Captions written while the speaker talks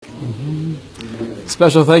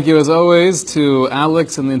Special thank you, as always, to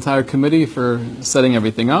Alex and the entire committee for setting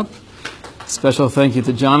everything up. Special thank you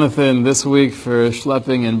to Jonathan this week for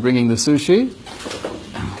schlepping and bringing the sushi.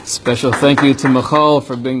 Special thank you to Michal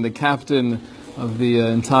for being the captain of the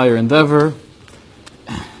entire endeavor.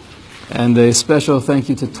 And a special thank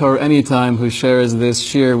you to Torah Anytime, who shares this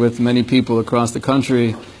shir with many people across the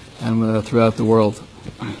country and throughout the world.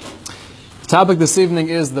 The topic this evening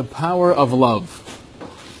is the power of love.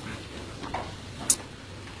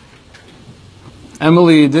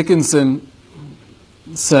 Emily Dickinson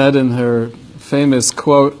said in her famous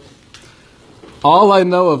quote, "All I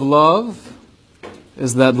know of love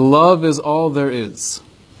is that love is all there is."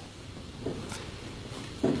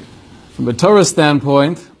 From a Torah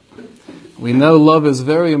standpoint, we know love is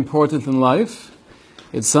very important in life.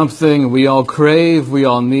 It's something we all crave, we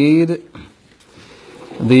all need.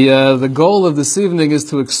 The goal of this evening is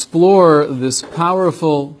to explore this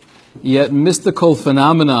powerful yet mystical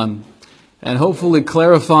phenomenon and hopefully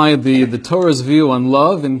clarify the Torah's view on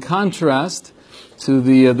love in contrast to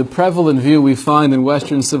the prevalent view we find in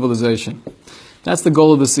Western civilization. That's the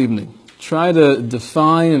goal of this evening. Try to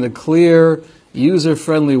define in a clear,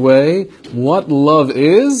 user-friendly way what love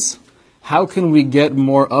is, how can we get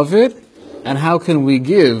more of it, and how can we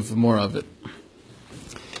give more of it.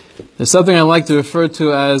 There's something I like to refer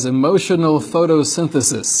to as emotional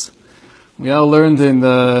photosynthesis. We all learned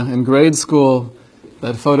in grade school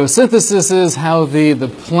that photosynthesis is how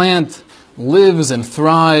the plant lives and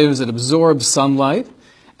thrives, it absorbs sunlight,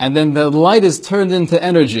 and then the light is turned into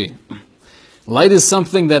energy. Light is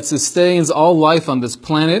something that sustains all life on this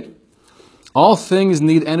planet. All things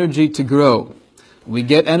need energy to grow. We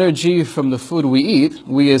get energy from the food we eat,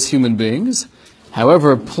 we as human beings.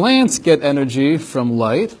 However, plants get energy from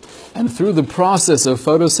light, and through the process of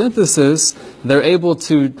photosynthesis, they're able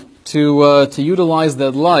to utilize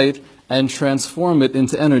that light and transform it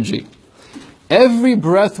into energy. Every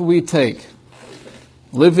breath we take,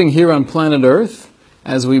 living here on planet Earth,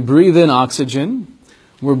 as we breathe in oxygen,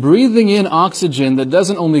 we're breathing in oxygen that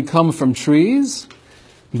doesn't only come from trees,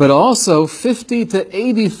 but also 50 to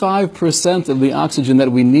 85% of the oxygen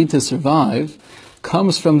that we need to survive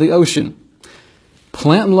comes from the ocean.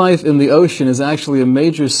 Plant life in the ocean is actually a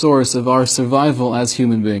major source of our survival as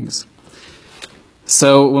human beings.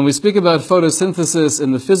 So when we speak about photosynthesis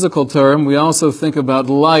in the physical term, we also think about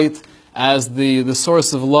light as the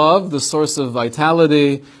source of love, the source of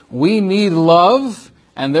vitality. We need love,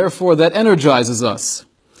 and therefore that energizes us.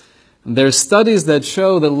 There's studies that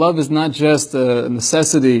show that love is not just a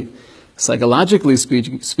necessity psychologically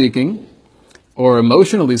speaking, or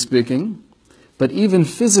emotionally speaking, but even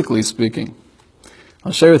physically speaking.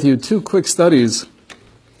 I'll share with you two quick studies.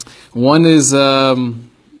 One is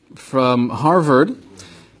from Harvard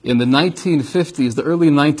in the 1950s, the early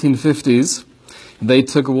 1950s. They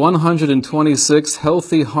took 126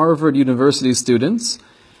 healthy Harvard University students,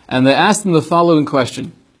 and they asked them the following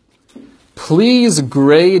question. Please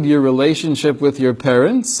grade your relationship with your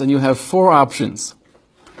parents, and you have four options.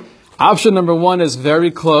 Option number one is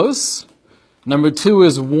very close. Number two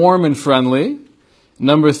is warm and friendly.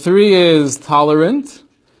 Number three is tolerant.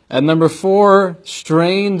 And number four,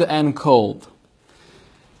 strained and cold.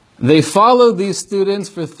 They followed these students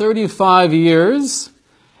for 35 years,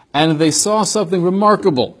 and they saw something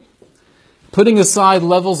remarkable. Putting aside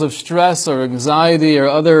levels of stress or anxiety or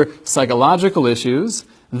other psychological issues,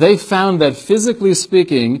 they found that physically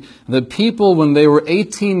speaking, the people when they were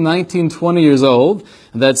 18, 19, 20 years old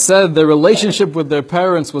that said their relationship with their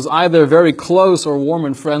parents was either very close or warm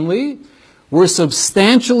and friendly were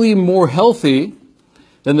substantially more healthy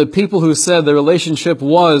than the people who said their relationship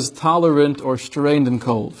was tolerant or strained and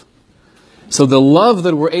cold. So the love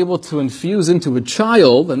that we're able to infuse into a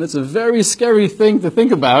child, and it's a very scary thing to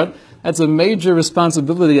think about, that's a major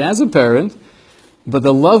responsibility as a parent, but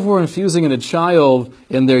the love we're infusing in a child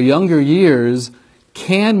in their younger years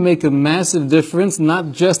can make a massive difference,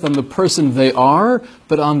 not just on the person they are,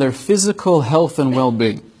 but on their physical health and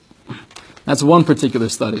well-being. That's one particular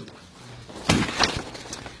study.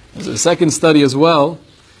 There's a second study as well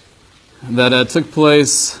that took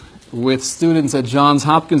place with students at Johns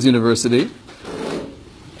Hopkins University.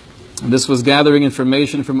 This was gathering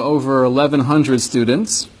information from over 1,100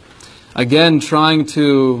 students, again trying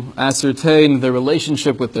to ascertain their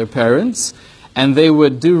relationship with their parents, and they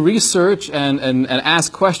would do research and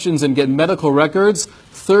ask questions and get medical records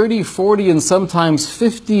 30, 40, and sometimes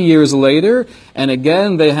 50 years later, and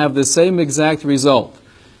again they have the same exact result.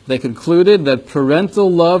 They concluded that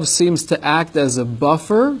parental love seems to act as a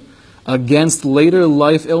buffer against later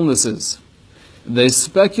life illnesses. They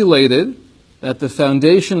speculated that the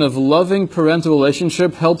foundation of loving parental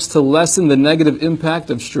relationship helps to lessen the negative impact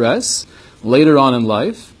of stress later on in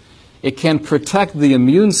life. It can protect the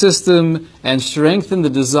immune system and strengthen the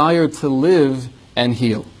desire to live and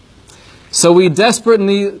heal. So we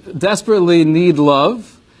desperately need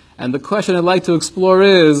love. And the question I'd like to explore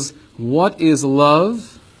is, what is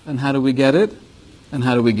love, and how do we get it, and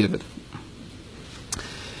how do we give it?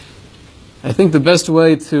 I think the best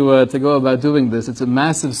way to go about doing this, it's a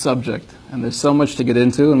massive subject, and there's so much to get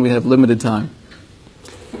into, and we have limited time.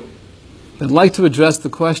 I'd like to address the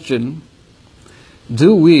question,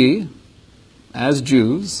 do we, as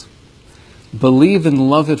Jews, believe in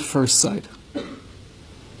love at first sight?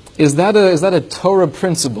 Is that a Torah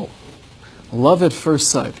principle? Love at first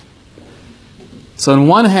sight. So on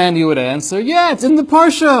one hand you would answer, yeah, it's in the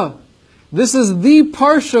Parsha. This is the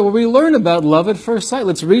Parsha where we learn about love at first sight.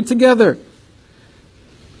 Let's read together.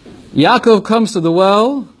 Yaakov comes to the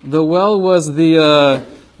well. The well was the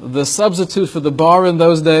substitute for the bar in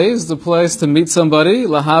those days, the place to meet somebody,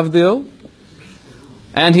 lahavdil.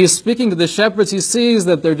 And he's speaking to the shepherds. He sees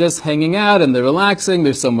that they're just hanging out and they're relaxing,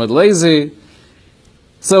 they're somewhat lazy.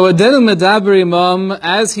 So Adenu medaber imam,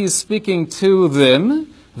 as he's speaking to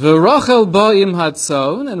them, V'Rachel ba'im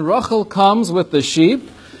hatzon, and Rachel comes with the sheep,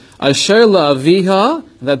 asher la'aviha,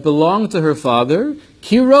 that belonged to her father,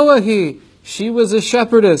 ki roahi, she was a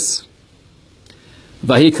shepherdess.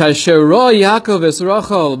 Vahi kasher ra Yaakov es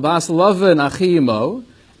Rachel bas Lavan achi imo,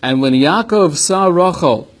 and when Yaakov saw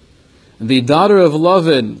Rachel, the daughter of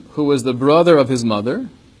Lavan, who was the brother of his mother,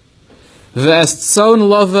 V'estzon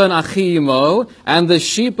Lavan achi imo, and the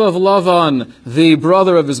sheep of Lavan, the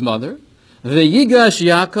brother of his mother, V'yigash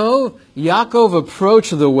Yaakov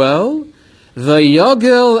approached the well,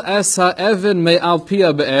 V'yogel es ha'even me'al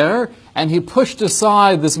pia be'er, and he pushed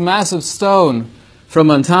aside this massive stone from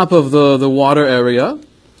on top of the water area,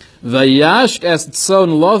 V'yash estzon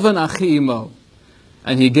Lavan achi imo,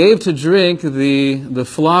 and he gave to drink the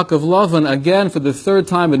flock of Lavan. Again, for the third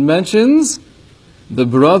time it mentions the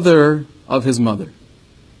brother of his mother.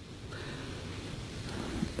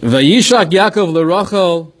 Vayishak Yaakov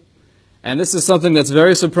l'Rachel, and this is something that's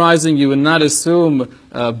very surprising. You would not assume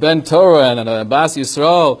Ben Torah and Bas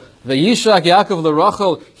Yisrael. Vayishak Yaakov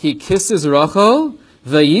l'Rachel, he kisses Rachel.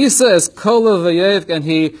 Vayisa es kol v'yev, and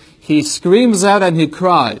he screams out and he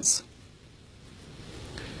cries.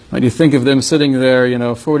 Right, you think of them sitting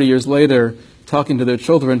there, 40 years later, talking to their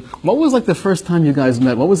children. What was like the first time you guys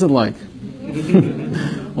met? What was it like?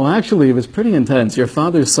 Well, actually, it was pretty intense. Your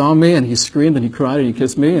father saw me, and he screamed, and he cried, and he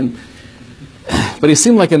kissed me, but he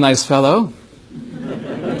seemed like a nice fellow.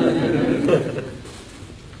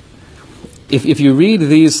 If you read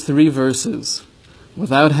these 3 verses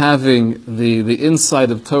without having the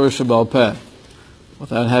insight of Torah Shebaal Peh,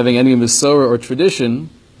 without having any Masorah or tradition,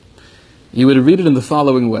 you would read it in the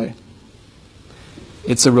following way.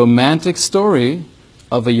 It's a romantic story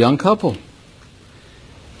of a young couple.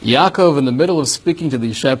 Yaakov, in the middle of speaking to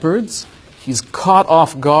these shepherds, he's caught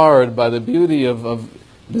off guard by the beauty of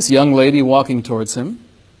this young lady walking towards him.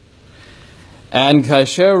 And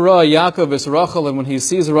kasher ra Yaakov es Rachel, and when he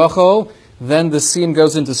sees Rachel, then the scene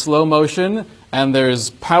goes into slow motion, and there's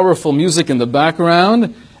powerful music in the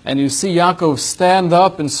background, and you see Yaakov stand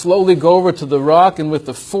up and slowly go over to the rock, and with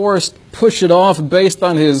the force push it off based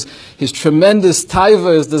on his tremendous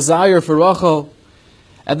taiva, his desire for Rachel.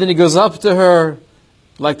 And then he goes up to her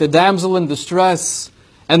like the damsel in distress,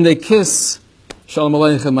 and they kiss. Shalom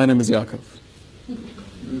Aleichem, my name is Yaakov.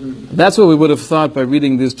 That's what we would have thought by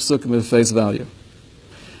reading these psukim at face value.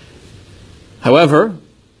 However,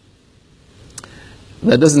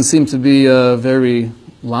 that doesn't seem to be very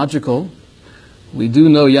logical. We do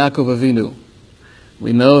know Yaakov Avinu.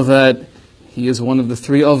 We know that he is one of the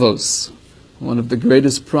 3 Avos, one of the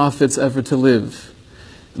greatest prophets ever to live.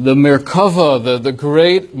 The Merkava, the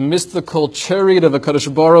great mystical chariot of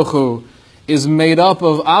HaKadosh Baruch Hu, is made up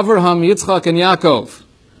of Avraham, Yitzchak, and Yaakov.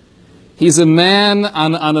 He's a man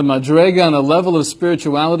on a madrega, on a level of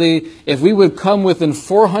spirituality. If we would come within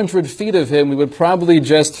 400 feet of him, we would probably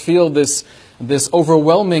just feel this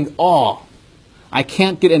overwhelming awe. I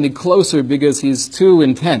can't get any closer because he's too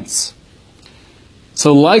intense.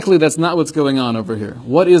 So likely that's not what's going on over here.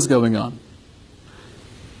 What is going on?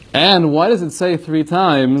 And why does it say 3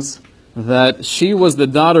 times that she was the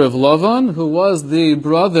daughter of Lavan, who was the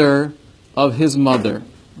brother of his mother,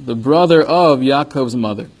 the brother of Yaakov's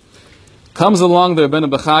mother? Comes along the Rebbeinu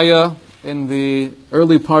Bechaya in the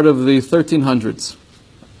early part of the 1300s.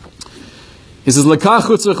 He says, "Lekach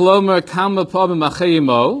utzrich lomer kama pa'amim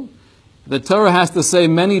achayimo." The Torah has to say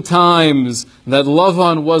many times that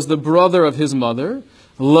Lavan was the brother of his mother.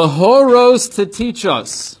 Lahoros, to teach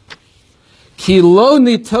us. Ki lo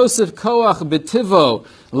nitosef koach betivo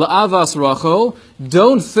la'avas Rachel.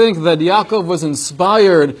 Don't think that Yaakov was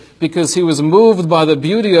inspired because he was moved by the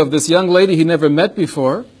beauty of this young lady he never met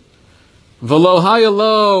before. V'lo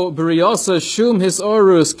hayalo b'riyosa shum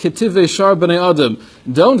hisorus kitive shar b'nei adam.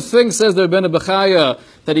 Don't think, says the Rebbeinu Bechaya,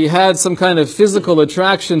 that he had some kind of physical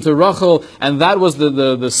attraction to Rachel and that was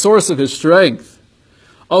the source of his strength.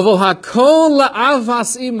 Ovol hakol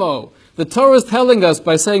la'avas imo. The Torah is telling us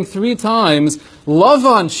by saying 3 times,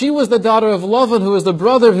 Lavan, she was the daughter of Lavan, who was the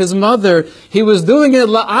brother of his mother. He was doing it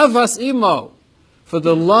la'avas imo, for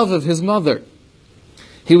the love of his mother.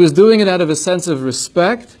 He was doing it out of a sense of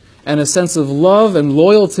respect and a sense of love and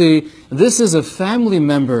loyalty. This is a family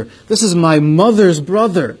member. This is my mother's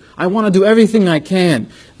brother. I want to do everything I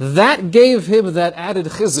can. That gave him that added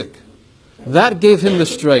chizik. That gave him the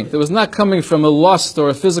strength. It was not coming from a lust or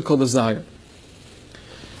a physical desire.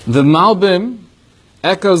 The Malbim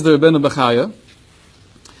echoes the Rebbeinu Bechaya.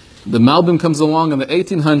 The Malbim comes along in the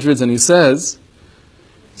 1800s and he says,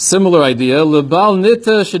 similar idea, Lebal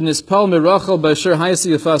nita should nispal mirachel b'asher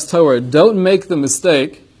haysi yafas tower. Don't make the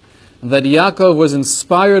mistake that Yaakov was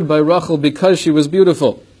inspired by Rachel because she was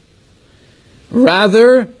beautiful.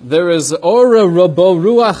 Rather, there is ora rabo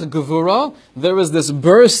ruach gevura. There was this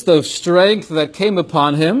burst of strength that came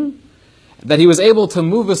upon him, that he was able to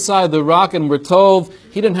move aside the rock, and we're told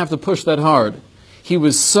he didn't have to push that hard. He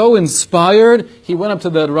was so inspired, he went up to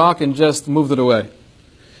that rock and just moved it away.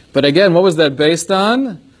 But again, what was that based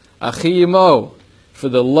on? Achi yimo, for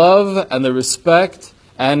the love and the respect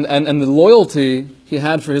and the loyalty he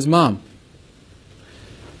had for his mom.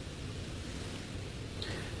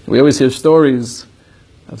 We always hear stories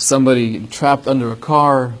of somebody trapped under a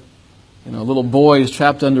car. A little boy is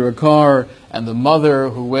trapped under a car, and the mother,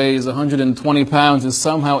 who weighs 120 pounds, is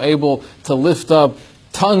somehow able to lift up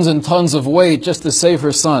tons and tons of weight just to save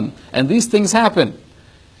her son. And these things happen.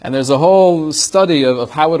 And there's a whole study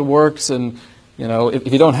of how it works, and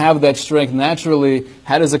if you don't have that strength naturally,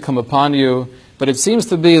 how does it come upon you? But it seems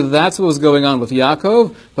to be that's what was going on with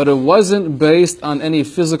Yaakov, but it wasn't based on any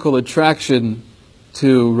physical attraction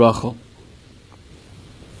to Rachel.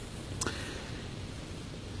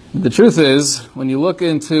 The truth is, when you look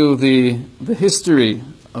into the history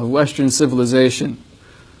of Western civilization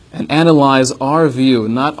and analyze our view,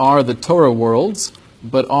 not the Torah world's,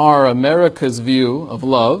 but our America's view of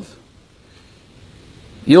love,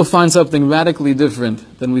 you'll find something radically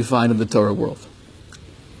different than we find in the Torah world.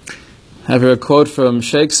 I have here a quote from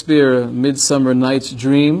Shakespeare, Midsummer Night's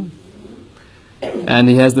Dream, and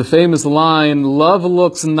he has the famous line, "Love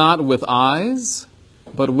looks not with eyes,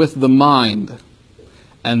 but with the mind,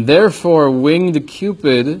 and therefore winged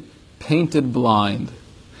Cupid painted blind."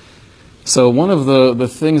 So one of the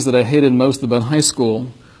things that I hated most about high school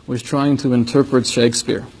was trying to interpret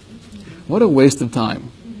Shakespeare. What a waste of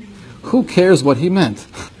time. Who cares what he meant?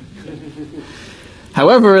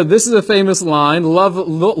 However, this is a famous line, love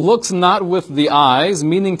looks not with the eyes,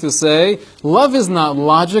 meaning to say, love is not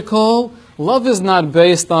logical, love is not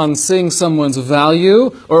based on seeing someone's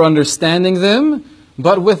value or understanding them,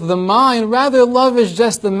 but with the mind, rather love is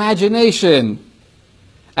just imagination.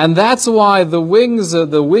 And that's why the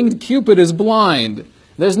winged Cupid is blind.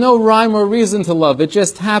 There's no rhyme or reason to love, it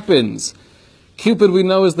just happens. Cupid, we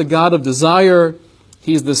know, is the god of desire.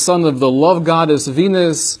 He's the son of the love goddess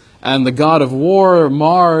Venus and the god of war,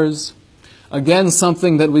 Mars. Again,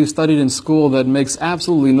 something that we've studied in school that makes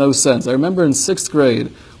absolutely no sense. I remember in 6th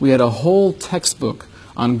grade, we had a whole textbook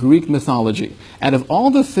on Greek mythology. Out of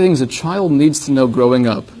all the things a child needs to know growing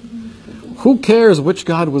up, who cares which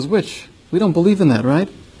god was which? We don't believe in that, right?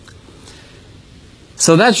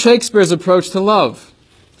 So that's Shakespeare's approach to love.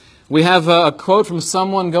 We have a quote from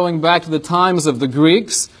someone going back to the times of the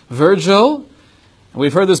Greeks, Virgil.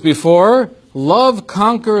 We've heard this before. Love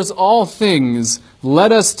conquers all things.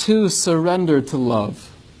 Let us too surrender to love.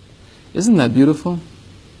 Isn't that beautiful?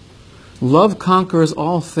 Love conquers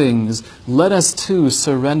all things. Let us too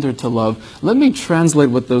surrender to love. Let me translate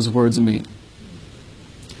what those words mean.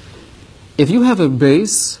 If you have a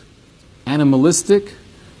base, animalistic,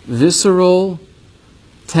 visceral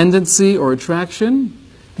tendency or attraction,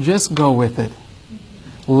 just go with it.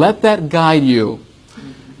 Let that guide you.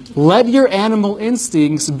 Let your animal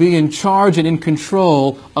instincts be in charge and in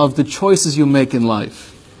control of the choices you make in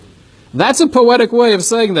life. That's a poetic way of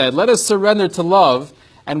saying that. Let us surrender to love,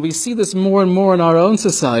 and we see this more and more in our own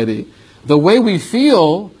society. The way we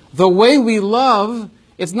feel, the way we love,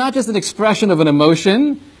 it's not just an expression of an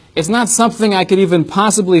emotion. It's not something I could even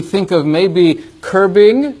possibly think of maybe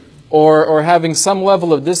curbing or having some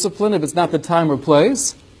level of discipline if it's not the time or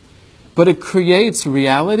place. But it creates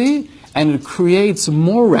reality, and it creates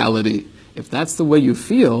morality. If that's the way you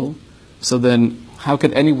feel, so then how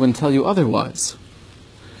could anyone tell you otherwise?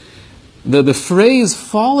 The phrase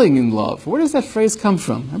falling in love, where does that phrase come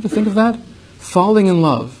from? Ever think of that? Falling in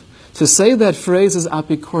love. To say that phrase is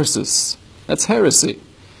apikorsis. That's heresy.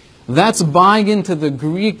 That's buying into the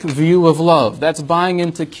Greek view of love. That's buying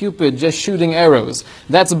into Cupid just shooting arrows.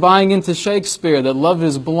 That's buying into Shakespeare that love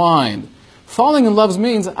is blind. Falling in love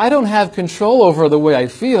means I don't have control over the way I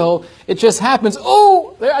feel. It just happens.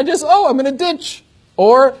 I'm in a ditch.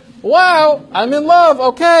 Or, wow, I'm in love.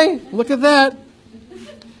 Okay, look at that.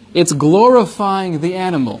 It's glorifying the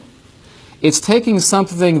animal. It's taking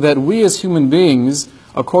something that we as human beings,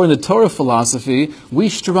 according to Torah philosophy, we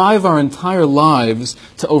strive our entire lives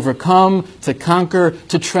to overcome, to conquer,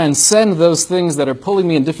 to transcend those things that are pulling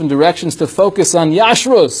me in different directions, to focus on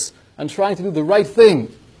yashrus, on trying to do the right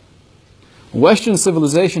thing. Western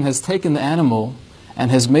civilization has taken the animal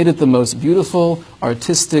and has made it the most beautiful,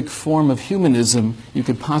 artistic form of humanism you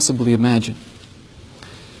could possibly imagine.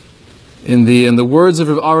 In the words of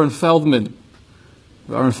Aaron Feldman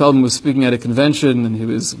was speaking at a convention and he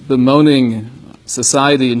was bemoaning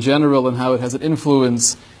society in general and how it has an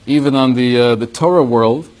influence even on the Torah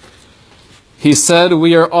world. He said,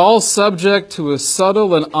 "We are all subject to a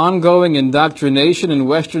subtle and ongoing indoctrination in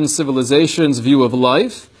Western civilization's view of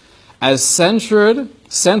life as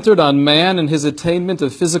centered on man and his attainment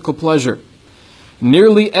of physical pleasure.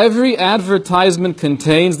 Nearly every advertisement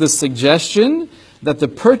contains the suggestion that the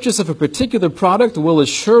purchase of a particular product will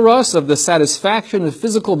assure us of the satisfaction of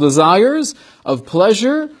physical desires, of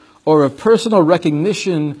pleasure, or of personal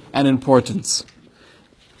recognition and importance."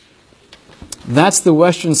 That's the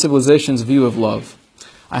Western civilization's view of love.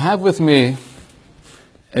 I have with me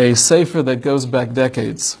a sefer that goes back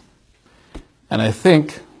decades. And I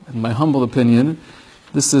think, in my humble opinion,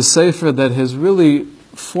 this is a sefer that has really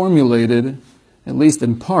formulated, at least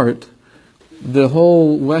in part, the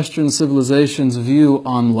whole Western civilization's view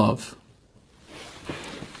on love.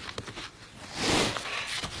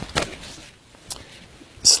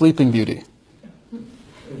 Sleeping Beauty. I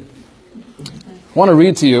want to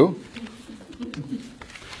read to you.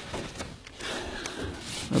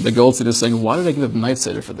 The Goldstein is saying, why did I give up Night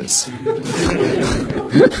Seder for this?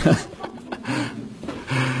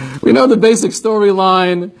 We know the basic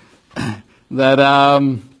storyline that...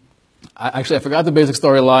 Actually, I forgot the basic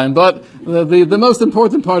storyline, but the most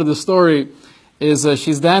important part of the story is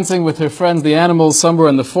she's dancing with her friends, the animals, somewhere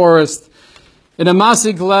in the forest. In a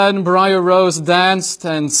mossy glen, Briar Rose danced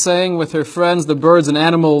and sang with her friends, the birds and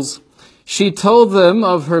animals. She told them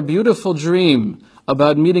of her beautiful dream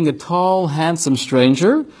about meeting a tall, handsome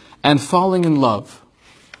stranger and falling in love.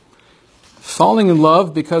 Falling in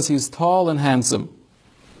love because he's tall and handsome.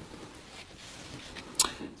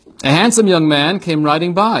 A handsome young man came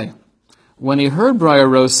riding by. When he heard Briar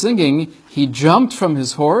Rose singing, he jumped from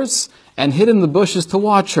his horse and hid in the bushes to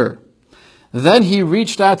watch her. Then he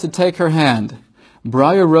reached out to take her hand.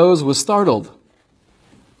 Briar Rose was startled.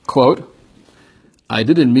 Quote, "I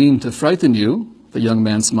didn't mean to frighten you," the young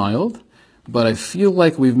man smiled, "but I feel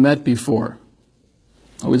like we've met before."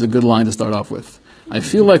 Always a good line to start off with. I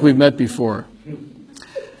feel like we've met before.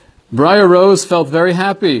 Briar Rose felt very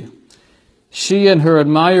happy. She and her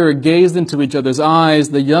admirer gazed into each other's eyes.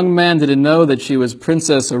 The young man didn't know that she was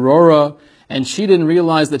Princess Aurora, and she didn't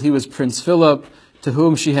realize that he was Prince Philip, to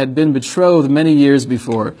whom she had been betrothed many years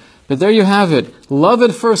before. But there you have it. Love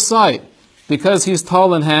at first sight, because he's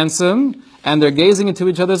tall and handsome, and they're gazing into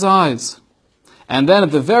each other's eyes. And then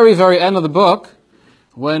at the very, very end of the book,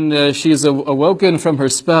 when she's awoken from her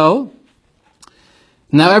spell,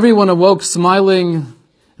 now everyone awoke smiling.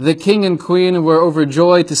 The king and queen were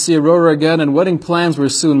overjoyed to see Aurora again, and wedding plans were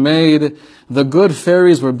soon made. The good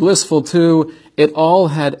fairies were blissful too. It all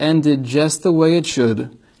had ended just the way it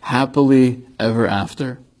should, happily ever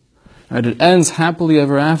after. Right? It ends happily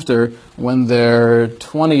ever after when they're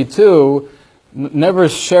 22, never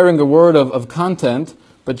sharing a word of content,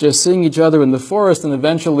 but just seeing each other in the forest and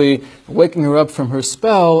eventually waking her up from her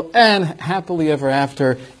spell, and happily ever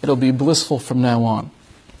after, it'll be blissful from now on.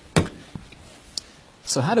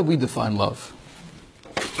 So how do we define love?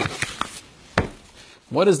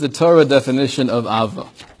 What is the Torah definition of Ava?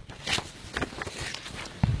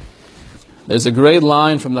 There's a great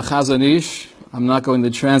line from the Chazon Ish. I'm not going to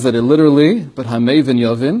translate it literally, but Hamevin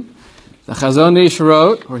Yovin. The Chazon Ish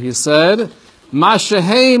wrote, where he said, "Ma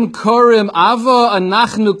shehem korim Ava,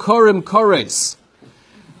 anachnu korim kores."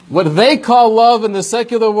 What they call love in the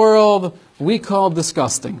secular world, we call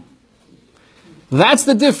disgusting. That's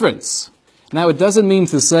the difference. Now, it doesn't mean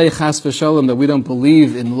to say, chas v'shalom, that we don't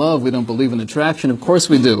believe in love, we don't believe in attraction. Of course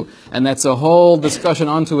we do. And that's a whole discussion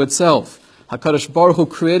unto itself. HaKadosh Baruch Hu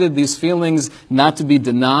created these feelings not to be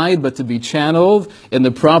denied, but to be channeled in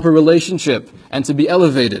the proper relationship and to be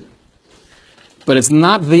elevated. But it's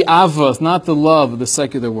not the ava, it's not the love of the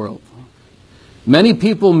secular world. Many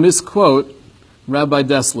people misquote Rabbi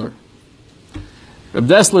Dessler. Rabbi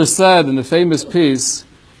Dessler said in the famous piece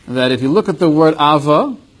that if you look at the word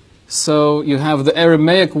ava, so you have the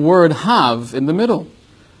Aramaic word hav in the middle.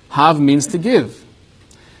 Hav means to give.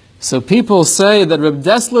 So people say that Reb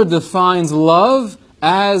Dessler defines love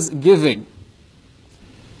as giving.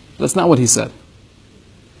 That's not what he said.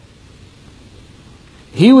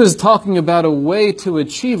 He was talking about a way to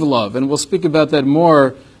achieve love, and we'll speak about that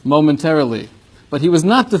more momentarily. But he was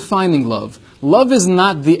not defining love. Love is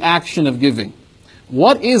not the action of giving.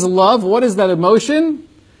 What is love? What is that emotion?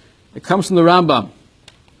 It comes from the Rambam.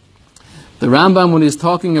 The Rambam, when he's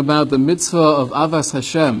talking about the mitzvah of Avas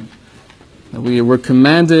Hashem, we were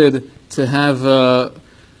commanded to have a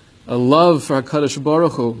love for HaKadosh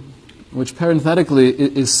Baruch Hu, which parenthetically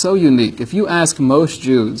is so unique. If you ask most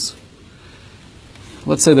Jews,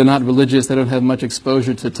 let's say they're not religious, they don't have much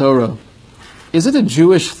exposure to Torah, is it a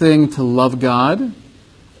Jewish thing to love God?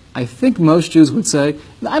 I think most Jews would say,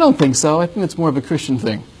 I don't think so. I think it's more of a Christian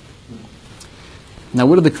thing. Now,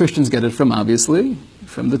 where do the Christians get it from? Obviously,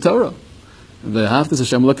 from the Torah. V'ahavta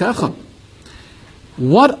Hashem l'kacha.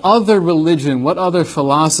 What other religion, what other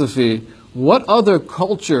philosophy, what other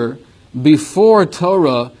culture before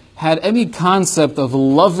Torah had any concept of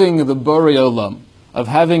loving the Borei Olam, of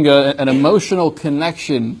having an emotional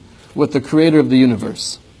connection with the creator of the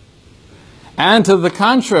universe? And to the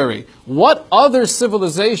contrary, what other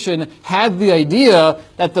civilization had the idea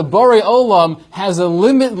that the Borei Olam has a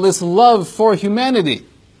limitless love for humanity?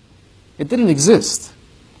 It didn't exist.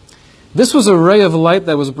 This was a ray of light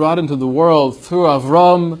that was brought into the world through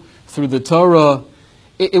Avram, through the Torah.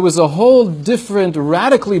 It was a whole different,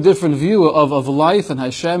 radically different view of life and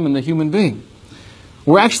Hashem and the human being.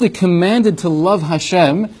 We're actually commanded to love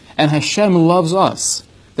Hashem, and Hashem loves us.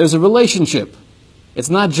 There's a relationship. It's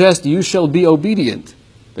not just, you shall be obedient.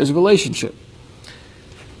 There's a relationship.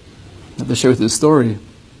 I have to share with you a story.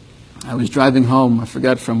 I was driving home, I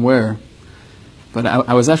forgot from where, but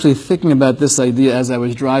I was actually thinking about this idea as I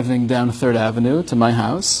was driving down 3rd Avenue to my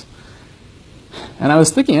house. And I was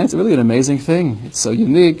thinking, it's really an amazing thing. It's so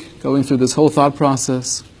unique, going through this whole thought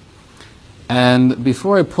process. And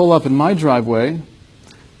before I pull up in my driveway,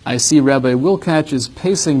 I see Rabbi Wilkach is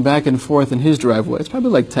pacing back and forth in his driveway. It's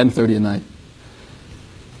probably like 10:30 at night.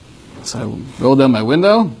 So I roll down my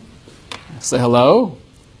window, say hello.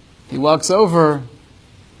 He walks over.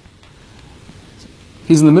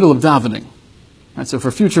 He's in the middle of davening. Right, so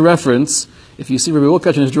for future reference, if you see Rabbi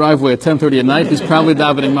Wilkach in his driveway at 10:30 at night, he's probably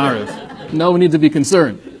davening Mariv. No need to be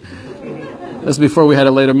concerned. That's before we had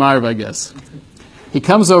a later Mariv, I guess. He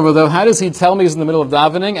comes over, though. How does he tell me he's in the middle of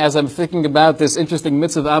davening? As I'm thinking about this interesting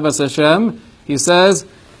mitzvah of Avas Hashem, he says,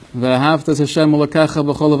 "V'ahavta Hashem l'kacha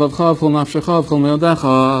b'chol levavcha v'chol nafshecha v'chol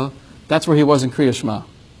me'odecha." That's where he was in Kriya Shema.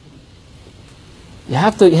 You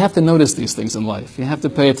have to notice these things in life. You have to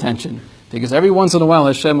pay attention. Because every once in a while,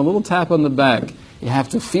 Hashem, a little tap on the back. You have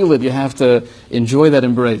to feel it. You have to enjoy that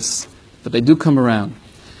embrace. But they do come around.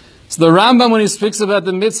 So the Rambam, when he speaks about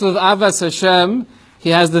the mitzvah of Avas Hashem, he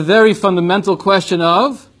has the very fundamental question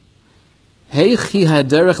of, Heichi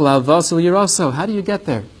haderech la'avas yiraso. How do you get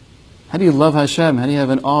there? How do you love Hashem? How do you have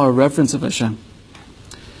an awe or reverence of Hashem?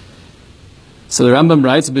 So the Rambam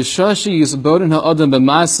writes, B'shashi yisbodin ha'adam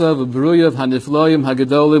b'masa v'bruyav ha'nifloyim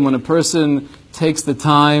ha'gedolim. When a person takes the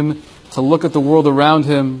time to look at the world around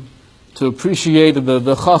him, to appreciate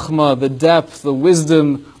the chachma, the depth, the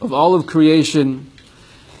wisdom of all of creation.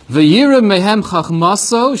 V'yira mehem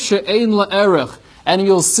chachmaso she'ein la'erech. And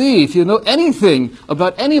you'll see, if you know anything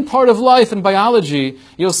about any part of life and biology,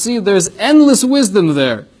 you'll see there's endless wisdom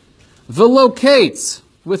there. V'lokates,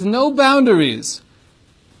 with no boundaries.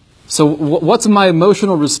 So what's my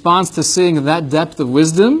emotional response to seeing that depth of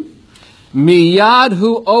wisdom? Miyad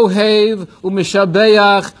hu ohev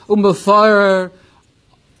u'mishabeach u'mefarer.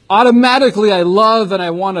 Automatically I love and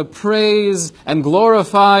I want to praise and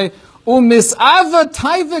glorify. U'mis'ava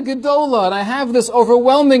taiva gedola. And I have this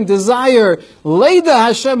overwhelming desire, leida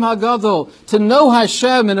Hashem hagadol, to know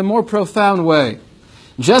Hashem in a more profound way.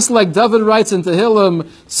 Just like David writes in Tehillim,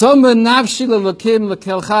 Tzoma nafshi lelokim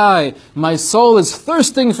lekelchai. My soul is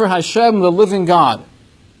thirsting for Hashem, the living God.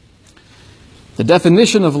 The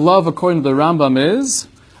definition of love, according to the Rambam, is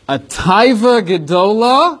a taiva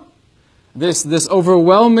gedola, this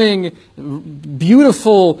overwhelming,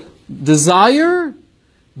 beautiful desire,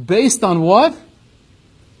 based on what?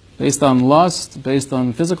 Based on lust, based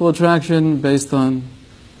on physical attraction, based on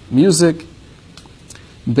music.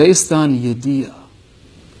 based on yediyah.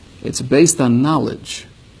 It's based on knowledge.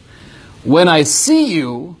 When I see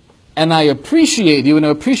you and I appreciate you, and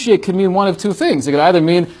appreciate can mean one of two things. It could either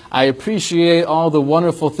mean I appreciate all the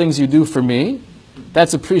wonderful things you do for me.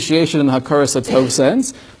 That's appreciation in the Hakaras HaTov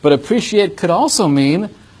sense. But appreciate could also mean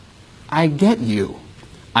I get you.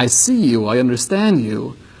 I see you. I understand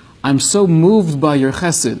you. I'm so moved by your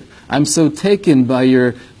chesed. I'm so taken by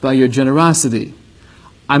your generosity.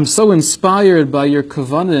 I'm so inspired by your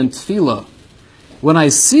kavanah and tefillah. When I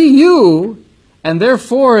see you, and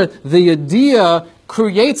therefore the idea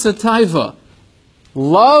creates a taiva.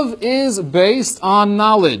 Love is based on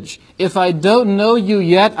knowledge. If I don't know you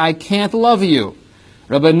yet, I can't love you.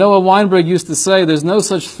 Rabbi Noah Weinberg used to say there's no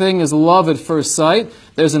such thing as love at first sight.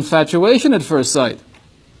 There's infatuation at first sight.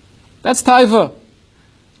 That's taiva.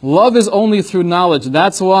 Love is only through knowledge.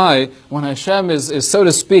 That's why when Hashem is, so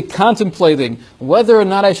to speak, contemplating whether or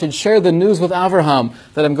not I should share the news with Avraham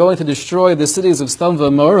that I'm going to destroy the cities of Sodom and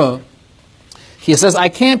Gomorrah, he says, I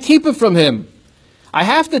can't keep it from him. I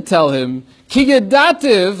have to tell him, ki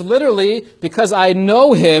yedativ, literally, because I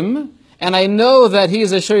know him, and I know that he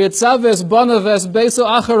is asher yitzaves banaves beso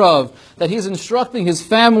acharav, that he's instructing his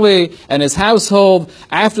family and his household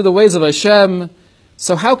after the ways of Hashem.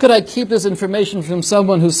 So how could I keep this information from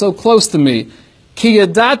someone who's so close to me? Ki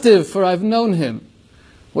yedativ, for I've known him.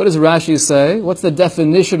 What does Rashi say? What's the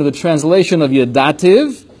definition of the translation of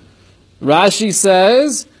yedativ? Rashi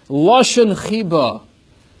says, Loshen chiba.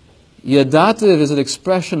 Yedativ is an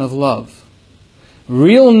expression of love.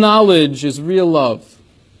 Real knowledge is real love.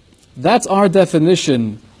 That's our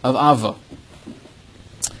definition of Ava.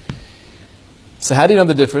 So how do you know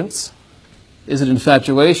the difference? Is it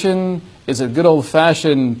infatuation? Is it good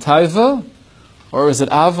old-fashioned taiva? Or is it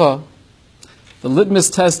Ava? The litmus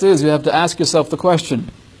test is you have to ask yourself the question.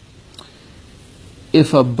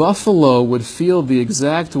 If a buffalo would feel the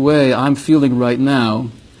exact way I'm feeling right now,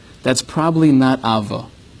 that's probably not Ava.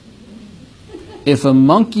 If a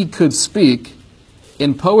monkey could speak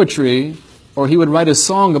in poetry, or he would write a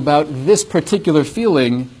song about this particular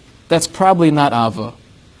feeling, that's probably not Ava.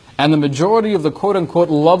 And the majority of the quote-unquote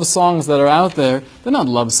love songs that are out there, they're not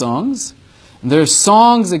love songs. They're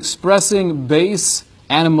songs expressing base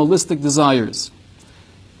animalistic desires.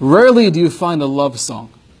 Rarely do you find a love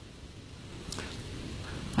song.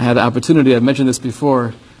 I had the opportunity, I've mentioned this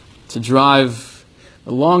before, to drive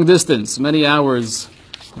a long distance, many hours,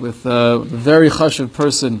 with a very chashuv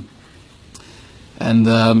person. And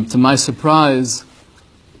to my surprise,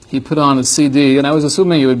 he put on a CD, and I was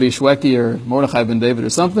assuming it would be Shweki or Mordechai ben David or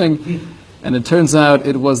something, and it turns out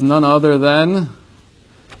it was none other than,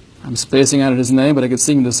 I'm spacing out his name, but I could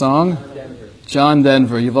sing the song. John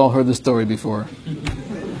Denver. You've all heard the story before.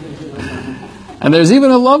 And there's even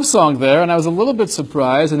a love song there, and I was a little bit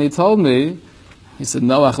surprised, and he told me, he said,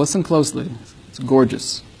 Noach, listen closely. It's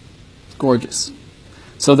gorgeous. It's gorgeous.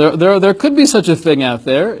 So there could be such a thing out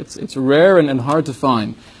there. It's rare and hard to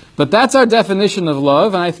find. But that's our definition of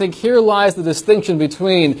love, and I think here lies the distinction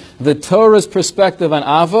between the Torah's perspective on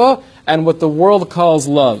Ava and what the world calls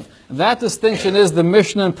love. That distinction is the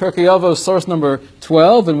Mishnah in Pirkei Avos, source number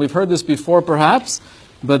 12, and we've heard this before perhaps,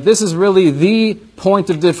 but this is really the point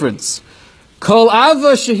of difference. Kol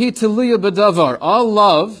Ava shehi teluya b'davar. All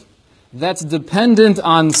love that's dependent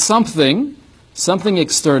on something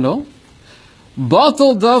external.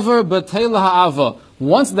 Batal davar b'teil ha'ava.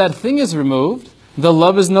 Once that thing is removed, the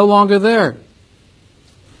love is no longer there.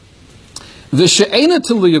 V'she'ena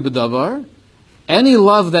teluya b'davar. Any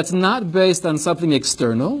love that's not based on something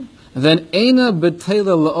external, then eina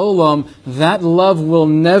b'teila la'olam, that love will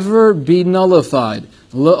never be nullified.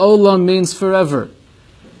 La'olam means forever.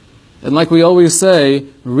 And like we always say,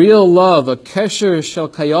 real love, a kesher shel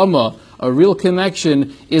kayama, a real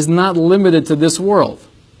connection, is not limited to this world.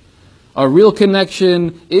 A real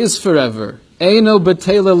connection is forever. Eino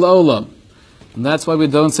b'teila la'olam. And that's why we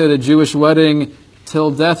don't say at a Jewish wedding, till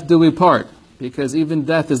death do we part, because even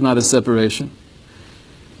death is not a separation.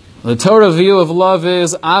 The Torah view of love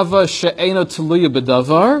is Ava she'ena teluya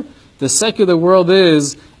b'davar. The secular world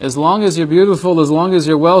is, as long as you're beautiful, as long as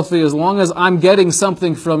you're wealthy, as long as I'm getting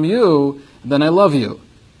something from you, then I love you.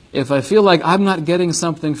 If I feel like I'm not getting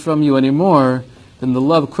something from you anymore, then the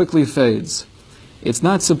love quickly fades. It's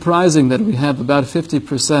not surprising that we have about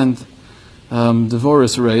 50%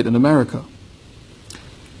 divorce rate in America.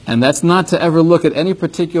 And that's not to ever look at any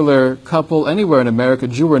particular couple anywhere in America,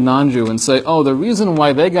 Jew or non-Jew, and say, oh, the reason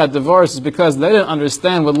why they got divorced is because they didn't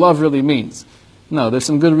understand what love really means. No, there's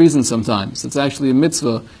some good reasons sometimes. It's actually a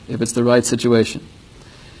mitzvah if it's the right situation.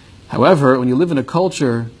 However, when you live in a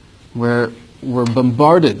culture where we're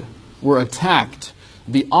bombarded, we're attacked,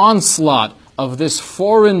 the onslaught of this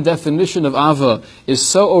foreign definition of Ava is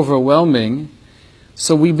so overwhelming,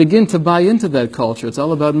 so we begin to buy into that culture. It's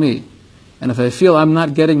all about me. And if I feel I'm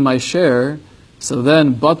not getting my share, so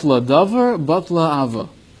then Batla Davar, Batla Ava.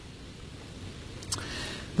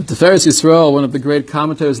 But Tiferes Yisrael, one of the great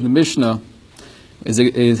commentators in the Mishnah, is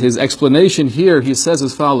his explanation here. He says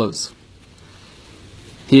as follows.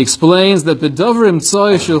 He explains that b'davrim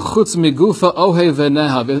tzoy shel chutz migufa ohe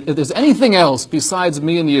v'nehav. If there's anything else besides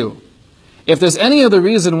me and you, if there's any other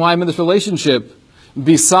reason why I'm in this relationship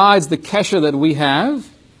besides the kesher that we have,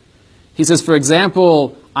 he says, for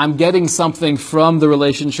example, I'm getting something from the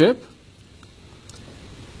relationship.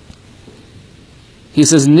 He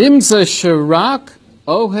says, nimtza shirak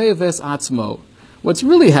ohe ves atzmo. What's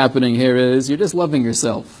really happening here is you're just loving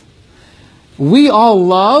yourself. We all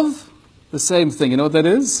love the same thing. You know what that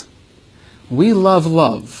is? We love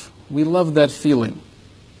love. We love that feeling.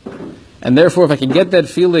 And therefore, if I can get that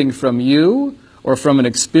feeling from you, or from an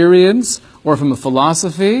experience, or from a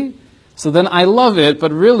philosophy, so then I love it,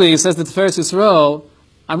 but really, says the Tiferes Yisrael,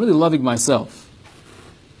 I'm really loving myself.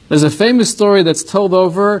 There's a famous story that's told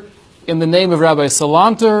over in the name of Rabbi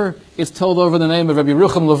Salanter, it's told over in the name of Rabbi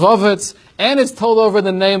Yerucham Levovitz, and it's told over in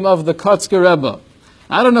the name of the Kotzker Rebbe.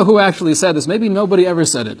 I don't know who actually said this. Maybe nobody ever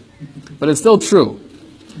said it, but it's still true.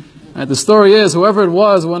 And the story is, whoever it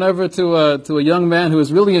was went over to a young man who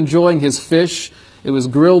was really enjoying his fish. It was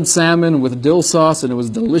grilled salmon with dill sauce, and it was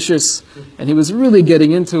delicious, and he was really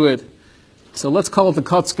getting into it. So let's call it the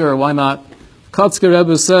Kotzker, why not? Kotzker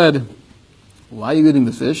Rebbe said, why are you eating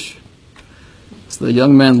the fish? So the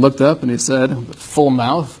young man looked up and he said, with full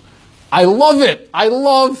mouth, I love it! I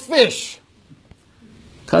love fish!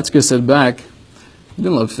 Kotzker said back, you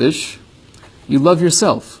don't love fish. You love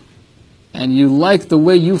yourself. And you like the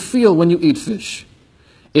way you feel when you eat fish.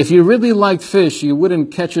 If you really liked fish, you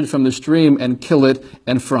wouldn't catch it from the stream and kill it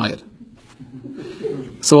and fry it.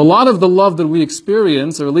 So a lot of the love that we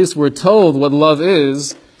experience, or at least we're told what love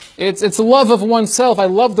is, it's love of oneself. I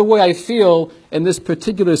love the way I feel in this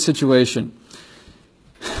particular situation.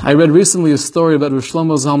 I read recently a story about Rosh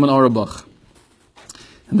Shlomo Zalman Auerbach.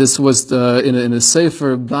 And this was in a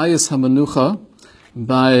sefer Bayis HaManucha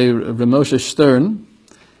by Rav Moshe Stern.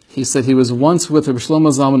 He said he was once with Rav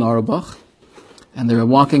Shlomo Zalman Auerbach, and they were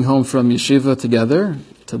walking home from yeshiva together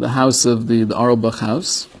to the house of the Auerbach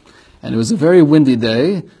house. And it was a very windy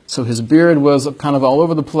day, so his beard was kind of all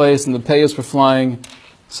over the place, and the payas were flying.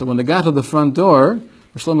 So when they got to the front door,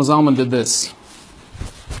 Rav Shlomo Zalman did this.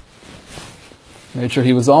 Made sure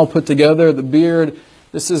he was all put together, the beard.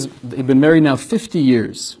 He'd been married now 50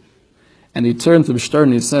 years. And he turned to the Stern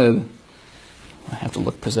and he said, I have to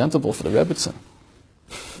look presentable for the Rebbitzin.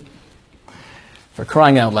 For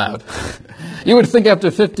crying out loud. You would think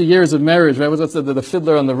after 50 years of marriage, right? What's the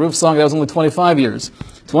Fiddler on the Roof song? That was only 25 years.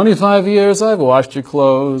 25 years, I've washed your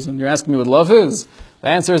clothes, and you're asking me what love is? The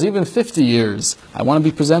answer is even 50 years. I want to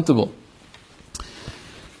be presentable.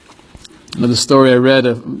 Another story I read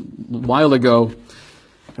a while ago,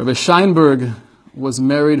 Rabbi Scheinberg was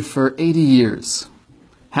married for 80 years.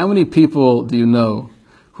 How many people do you know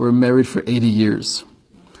who were married for 80 years?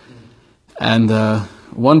 And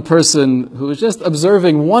one person who was just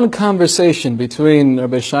observing one conversation between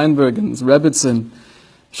Rabbi Scheinberg and his Rebbitzin.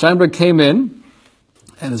 Scheinberg came in,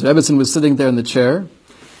 and his Rebbitzin was sitting there in the chair.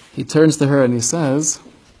 He turns to her and he says,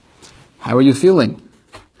 how are you feeling?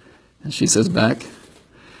 And she says back,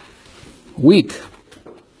 weak.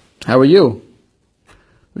 How are you?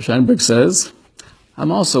 Rabbi Scheinberg says,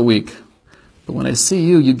 I'm also weak, but when I see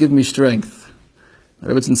you, you give me strength.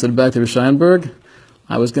 Rebbitzin said back to Rabbi Scheinberg,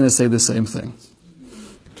 I was going to say the same thing.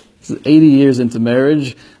 This is 80 years into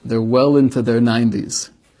marriage, they're well into their 90s.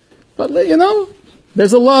 But,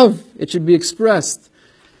 there's a love. It should be expressed.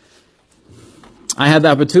 I had the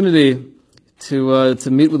opportunity to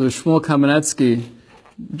meet with Shmuel Kamenetsky.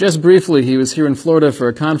 Just briefly, he was here in Florida for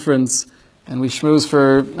a conference, and we schmoozed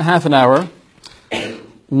for half an hour.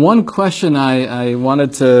 One question I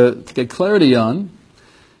wanted to get clarity on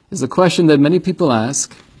is a question that many people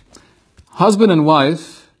ask. Husband and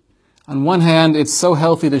wife, on one hand, it's so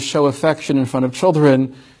healthy to show affection in front of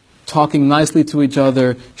children, talking nicely to each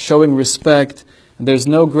other, showing respect. And there's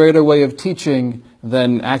no greater way of teaching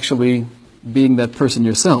than actually being that person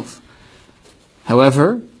yourself.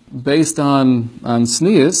 However, based on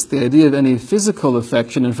tznius, the idea of any physical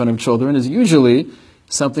affection in front of children is usually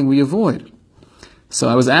something we avoid. So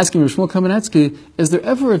I was asking Shmuel Kamenetsky, is there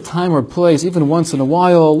ever a time or place, even once in a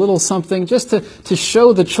while, a little something, just to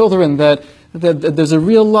show the children that there's a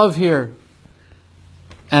real love here?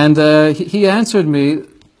 And he answered me,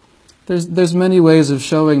 There's many ways of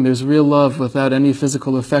showing there's real love without any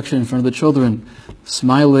physical affection in front of the children,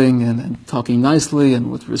 smiling and talking nicely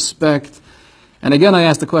and with respect. And again, I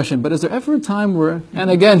asked the question, but is there ever a time where,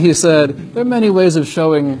 and again he said, there are many ways of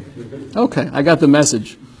showing, okay, I got the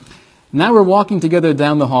message. Now we're walking together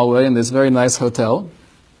down the hallway in this very nice hotel,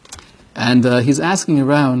 and he's asking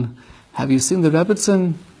around, have you seen the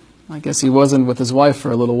Rebbetzin? I guess he wasn't with his wife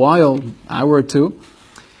for a little while, hour or two.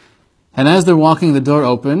 And as they're walking, the door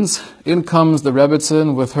opens. In comes the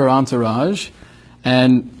Rebbetzin with her entourage.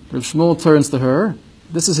 And Rav Shmuel turns to her.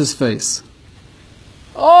 This is his face.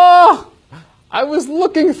 Oh, I was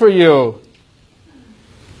looking for you.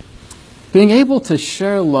 Being able to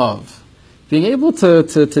share love. Being able to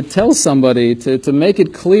tell somebody, to make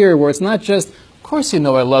it clear where it's not just, of course you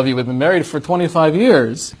know I love you, we've been married for 25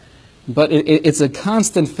 years. But it's a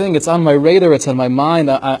constant thing. It's on my radar. It's on my mind.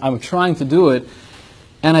 I'm trying to do it.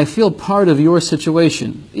 And I feel part of your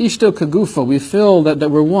situation. Ishto kagufa. We feel that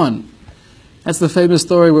we're one. That's the famous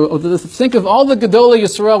story. Think of all the Gedolei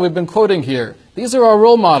Yisrael we've been quoting here. These are our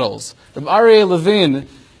role models. Rabbi Aryeh Levin,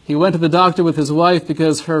 he went to the doctor with his wife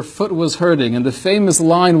because her foot was hurting. And the famous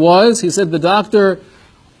line was, he said, the doctor,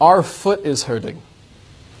 our foot is hurting.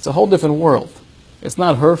 It's a whole different world. It's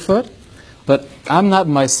not her foot. But I'm not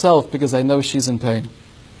myself because I know she's in pain.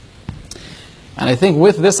 And I think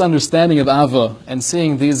with this understanding of Ava and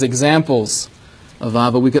seeing these examples of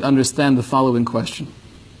Ava, we could understand the following question.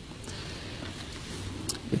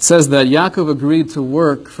 It says that Yaakov agreed to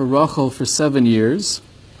work for Rachel for 7 years.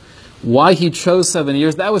 Why he chose 7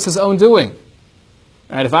 years, that was his own doing.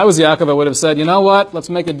 And if I was Yaakov, I would have said, you know what, let's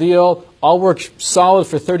make a deal. I'll work solid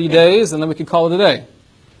for 30 days and then we can call it a day.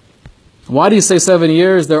 Why do you say 7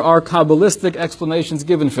 years? There are Kabbalistic explanations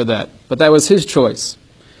given for that. But that was his choice.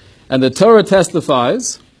 And the Torah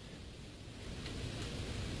testifies,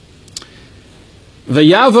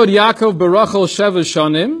 V'yavod Yaakov berachel sheva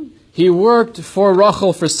shanim. He worked for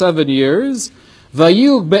Rachel for 7 years.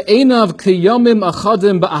 V'yug be'enav kiyomim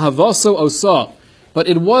achadim ba'ahavaso osa. But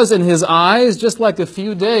it was in his eyes just like a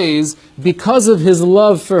few days because of his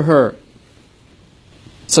love for her.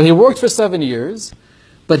 So he worked for 7 years.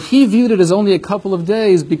 But he viewed it as only a couple of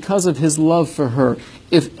days because of his love for her.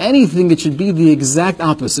 If anything, it should be the exact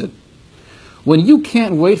opposite. When you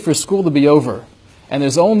can't wait for school to be over, and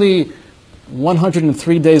there's only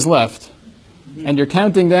 103 days left, and you're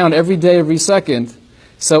counting down every day, every second,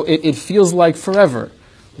 so it feels like forever.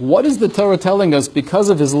 What is the Torah telling us? Because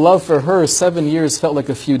of his love for her, 7 years felt like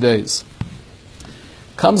a few days.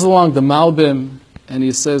 Comes along the Malbim, and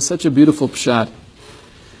he says such a beautiful pshat.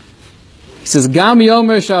 He says, Gam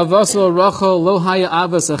yomer shavasol Rachel lo haya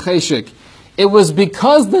avas acheshik. It was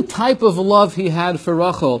because the type of love he had for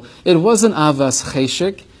Rachel, it wasn't avas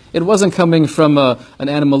cheshik. It wasn't coming from an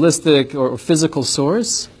animalistic or physical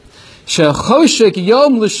source. Shechoshik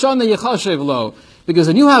yom l'shana yechashev lo. Because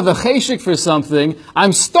when you have a cheshik for something,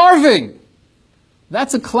 I'm starving.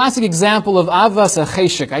 That's a classic example of avas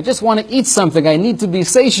acheshik. I just want to eat something. I need to be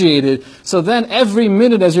satiated. So then every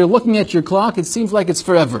minute as you're looking at your clock, it seems like it's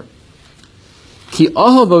forever. Ki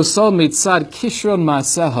ahavosal mitzad kishron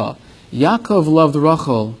ma'aseha. Yaakov loved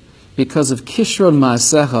Rachel because of kishron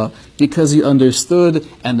ma'aseha, because he understood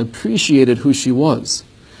and appreciated who she was.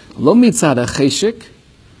 Lo mitzad acheshik.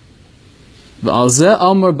 V'al zeh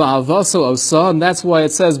amar ba'avaso osa, and that's why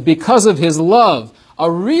it says because of his love,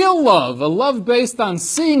 a real love, a love based on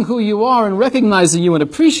seeing who you are and recognizing you and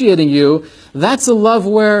appreciating you. That's a love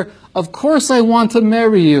where, of course, I want to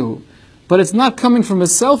marry you. But it's not coming from a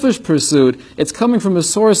selfish pursuit. It's coming from a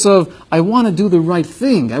source of, I want to do the right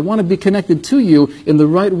thing. I want to be connected to you in the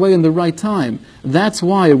right way, in the right time. That's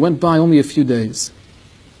why it went by only a few days.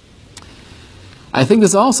 I think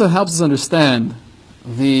this also helps us understand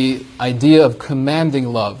the idea of commanding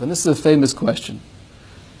love. And this is a famous question.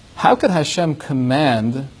 How could Hashem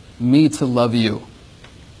command me to love you?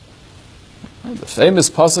 The famous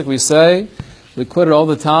pasuk we say, we quote it all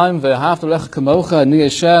the time, Ve'ahavta l'recha kamocha, ani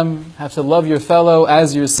Hashem, have to love your fellow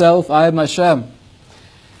as yourself, I am Hashem.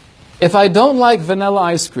 If I don't like vanilla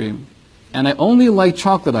ice cream, and I only like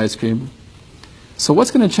chocolate ice cream, so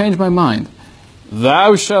what's going to change my mind?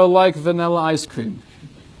 Thou shalt like vanilla ice cream.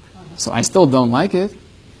 So I still don't like it.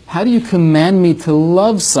 How do you command me to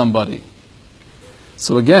love somebody?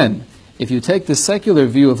 So again, if you take the secular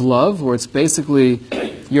view of love, where it's basically,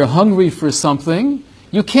 you're hungry for something,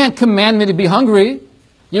 you can't command me to be hungry.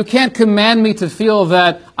 You can't command me to feel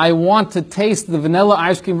that I want to taste the vanilla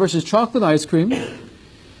ice cream versus chocolate ice cream.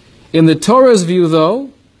 In the Torah's view,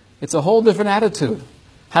 though, it's a whole different attitude.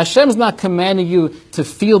 Hashem's not commanding you to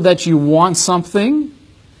feel that you want something.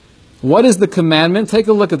 What is the commandment? Take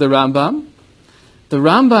a look at the Rambam. The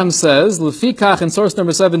Rambam says, Lefikach, in source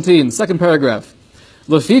number 17, second paragraph,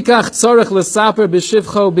 Lefikach tzorech lesaper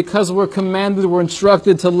b'shivcho, because we're commanded, we're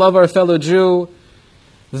instructed to love our fellow Jew.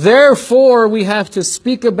 Therefore, we have to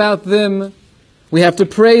speak about them, we have to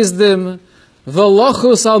praise them.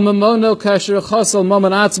 V'lochus al mamono kasher chos al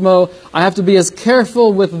mamon atzmo. I have to be as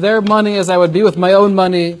careful with their money as I would be with my own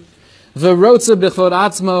money. V'rotza b'chvod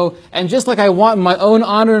atzmo. And just like I want my own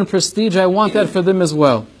honor and prestige, I want that for them as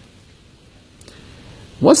well.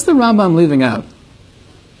 What's the Rambam leaving out?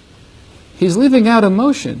 He's leaving out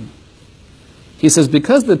emotion. He says,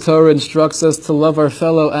 because the Torah instructs us to love our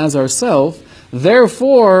fellow as ourselves,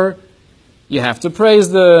 therefore, you have to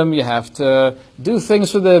praise them, you have to do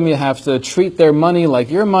things for them, you have to treat their money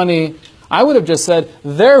like your money. I would have just said,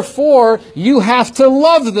 therefore, you have to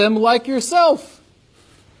love them like yourself.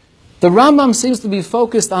 The Rambam seems to be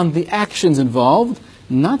focused on the actions involved,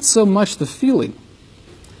 not so much the feeling.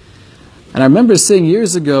 And I remember seeing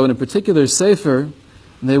years ago in a particular sefer,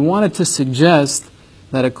 they wanted to suggest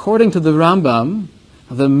that according to the Rambam,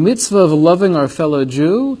 the mitzvah of loving our fellow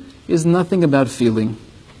Jew is nothing about feeling.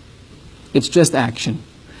 It's just action.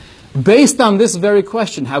 Based on this very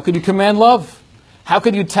question, how could you command love? How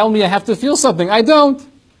could you tell me I have to feel something? I don't.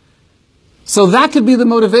 So that could be the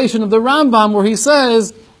motivation of the Rambam, where he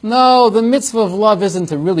says, no, the mitzvah of love isn't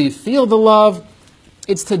to really feel the love,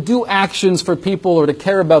 it's to do actions for people or to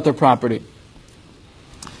care about their property.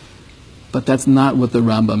 But that's not what the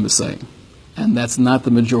Rambam is saying. And that's not the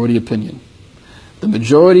majority opinion. The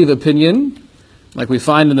majority of opinion, like we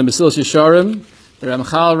find in the Mesilas Yesharim, the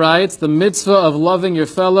Ramchal writes, the mitzvah of loving your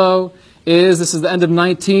fellow is, this is the end of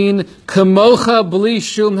 19, Kamocha bli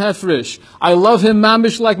shum hefresh. I love him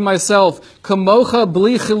mamish like myself. Kamocha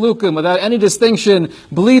bli chilukim, without any distinction.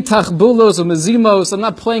 Bli tachbulos or mezimos. I'm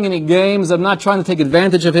not playing any games. I'm not trying to take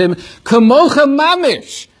advantage of him. Kamocha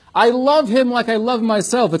mamish. I love him like I love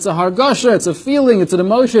myself. It's a hargasha, it's a feeling, it's an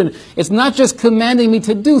emotion. It's not just commanding me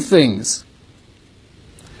to do things.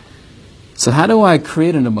 So how do I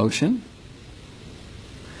create an emotion?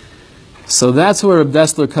 So that's where Reb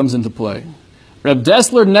Dessler comes into play. Reb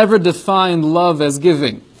Dessler never defined love as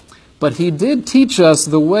giving, but he did teach us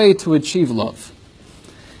the way to achieve love.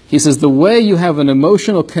 He says the way you have an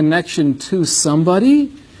emotional connection to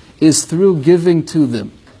somebody is through giving to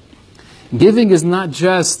them. Giving is not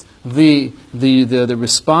just the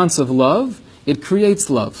response of love, it creates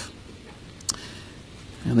love.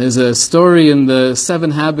 And there's a story in the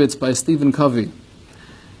 7 Habits by Stephen Covey.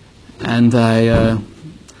 And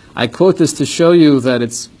I quote this to show you that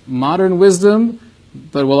it's modern wisdom,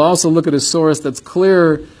 but we'll also look at a source that's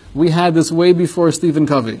clear. We had this way before Stephen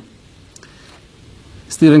Covey.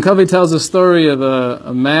 Stephen Covey tells a story of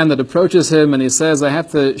a man that approaches him and he says, I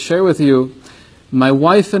have to share with you, my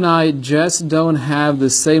wife and I just don't have the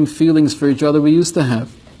same feelings for each other we used to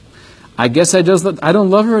have. I guess I don't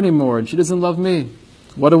love her anymore and she doesn't love me.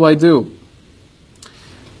 What do I do?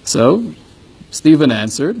 So, Stephen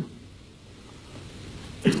answered,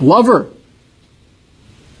 love her.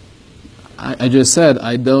 I just said,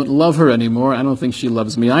 I don't love her anymore. I don't think she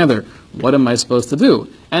loves me either. What am I supposed to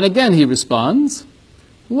do? And again he responds,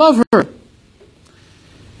 love her.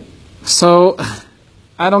 So,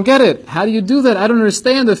 I don't get it. How do you do that? I don't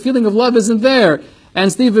understand. The feeling of love isn't there.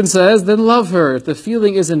 And Stephen says, then love her. If the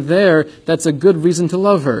feeling isn't there, that's a good reason to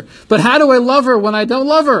love her. But how do I love her when I don't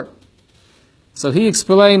love her? So he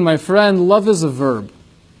explained, my friend, love is a verb.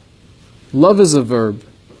 Love is a verb.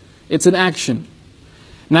 It's an action.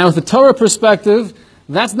 Now, with the Torah perspective,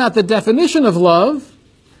 that's not the definition of love,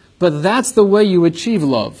 but that's the way you achieve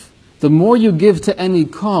love. The more you give to any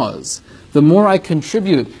cause, the more I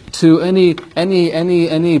contribute to any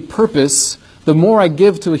purpose, the more I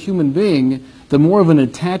give to a human being, the more of an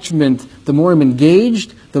attachment, the more I'm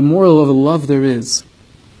engaged, the more of a love there is.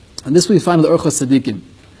 And this we find in the Orchos Tzadikim.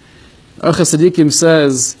 Orchos Tzadikim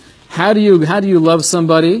says, how do you love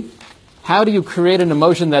somebody? How do you create an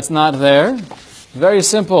emotion that's not there? Very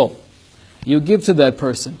simple. You give to that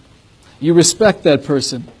person. You respect that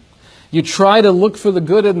person. You try to look for the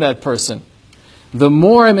good in that person. The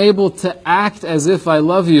more I'm able to act as if I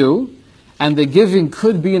love you, and the giving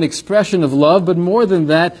could be an expression of love, but more than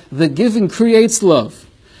that, the giving creates love.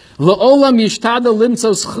 Try to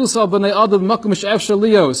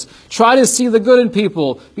see the good in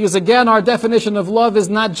people, because again, our definition of love is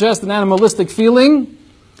not just an animalistic feeling,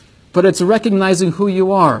 but it's recognizing who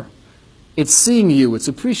you are. It's seeing you, it's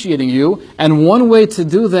appreciating you, and one way to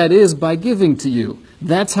do that is by giving to you.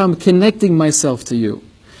 That's how I'm connecting myself to you.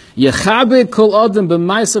 I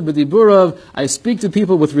speak to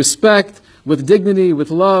people with respect, with dignity, with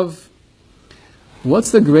love. What's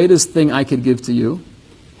the greatest thing I could give to you?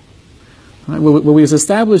 Right? What we've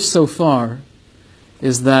established so far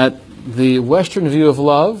is that the Western view of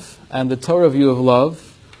love and the Torah view of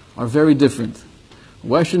love are very different.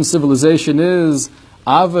 Western civilization is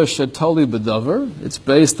Ava Shetoli B'davar. It's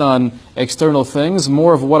based on external things,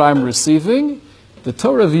 more of what I'm receiving. The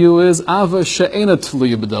Torah view is Ava She'ena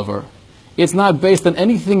Tluya B'davar. It's not based on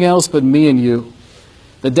anything else but me and you.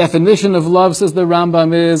 The definition of love, says the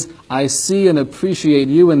Rambam, is I see and appreciate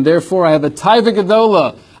you, and therefore I have a taiva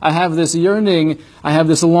gedola. I have this yearning, I have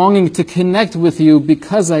this longing to connect with you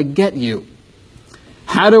because I get you.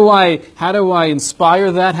 How do I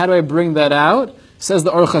inspire that? How do I bring that out? Says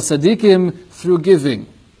the Orach HaTzadikim, through giving.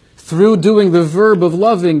 Through doing the verb of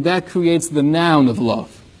loving, that creates the noun of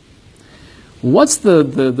love. What's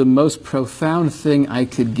the most profound thing I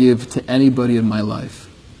could give to anybody in my life?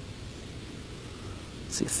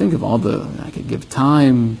 See, think of I could give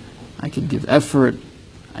time, I could give effort,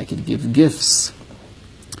 I could give gifts.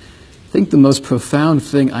 I think the most profound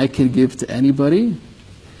thing I could give to anybody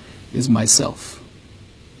is myself.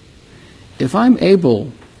 If I'm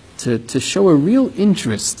able to show a real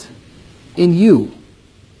interest in you,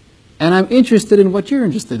 and I'm interested in what you're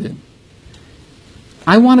interested in,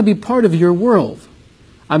 I want to be part of your world.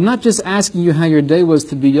 I'm not just asking you how your day was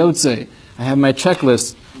to be Yotze. I have my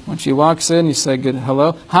checklist. When she walks in, you say, good,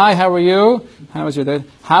 hello. Hi, how are you? How was your day?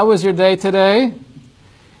 How was your day today?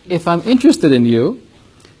 If I'm interested in you,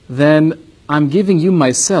 then I'm giving you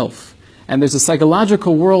myself. And there's a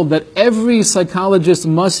psychological world that every psychologist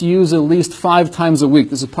must use at least 5 times a week.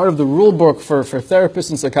 This is part of the rule book for therapists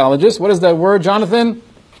and psychologists. What is that word, Jonathan?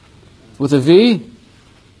 With a V?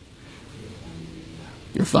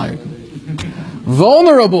 You're fired.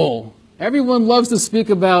 Vulnerable. Everyone loves to speak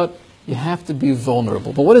about you have to be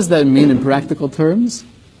vulnerable. But what does that mean in practical terms?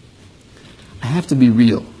 I have to be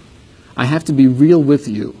real. I have to be real with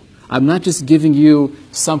you. I'm not just giving you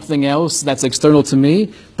something else that's external to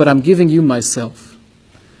me, but I'm giving you myself.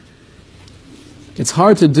 It's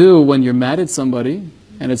hard to do when you're mad at somebody,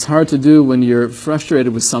 and it's hard to do when you're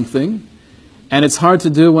frustrated with something, and it's hard to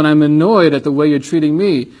do when I'm annoyed at the way you're treating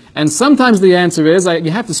me. And sometimes the answer is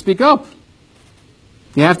you have to speak up.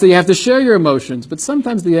 You have to share your emotions, but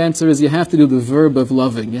sometimes the answer is you have to do the verb of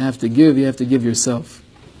loving. You have to give yourself.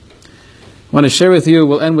 I want to share with you,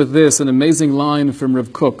 we'll end with this, an amazing line from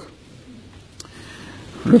Rav Kook.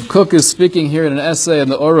 Rav Kook is speaking here in an essay in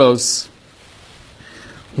the Oros.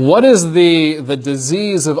 What is the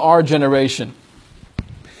disease of our generation?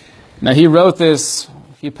 Now he wrote this,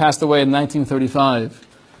 he passed away in 1935,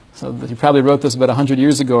 so he probably wrote this about 100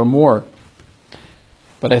 years ago or more.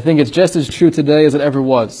 But I think it's just as true today as it ever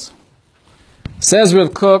was. Says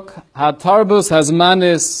Rav Kook, HaTarbus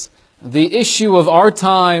Hazmanis, the issue of our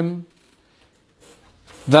time,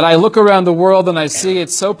 that I look around the world and I see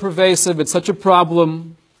it's so pervasive, it's such a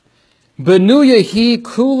problem. Benuya hi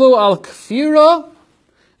kulu al kfira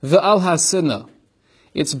ve'al hasina.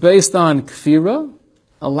 It's based on kfira,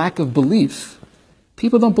 a lack of belief.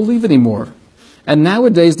 People don't believe anymore. And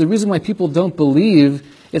nowadays, the reason why people don't believe,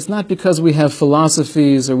 it's not because we have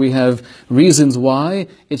philosophies or we have reasons why.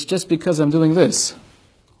 It's just because I'm doing this.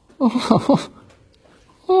 Oh,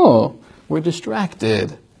 we're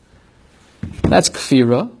distracted. That's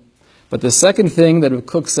kfira. But the second thing that Rav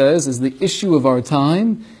Kook says is the issue of our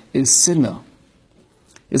time is sinna,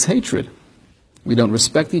 is hatred. We don't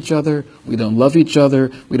respect each other, we don't love each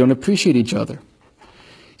other, we don't appreciate each other.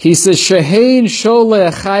 He says, Shehein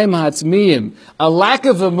shole chaim hatzmiyim, a lack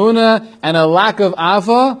of emunah and a lack of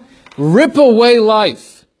ava rip away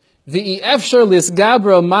life. V'efshar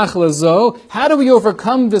lisgabra machlazo. How do we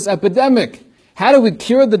overcome this epidemic? How do we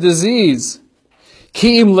cure the disease?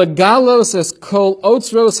 Ki'im legalos es kol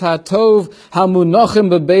otzros hatov hamunochim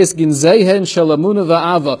bebeis ginzehen shalamuna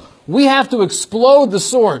va'ava. We have to explode the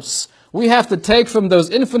source. We have to take from those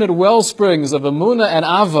infinite well springs of emunah and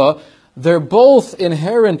ava. They're both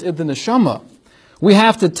inherent in the neshama. We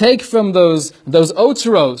have to take from those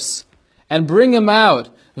otzros and bring them out.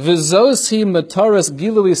 V'zosi mataras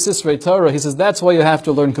gilui sisrei Torah. He says that's why you have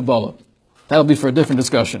to learn Kabbalah. That'll be for a different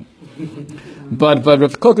discussion. But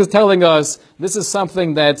Rav Kook is telling us this is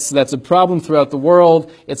something that's a problem throughout the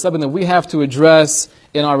world. It's something that we have to address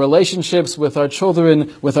in our relationships with our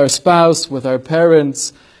children, with our spouse, with our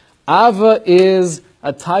parents. Ava is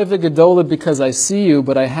a taiva gedola because I see you,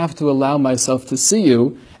 but I have to allow myself to see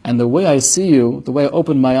you. And the way I see you, the way I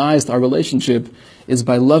open my eyes to our relationship, is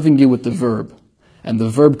by loving you with the verb. And the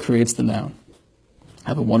verb creates the noun.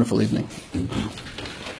 Have a wonderful evening.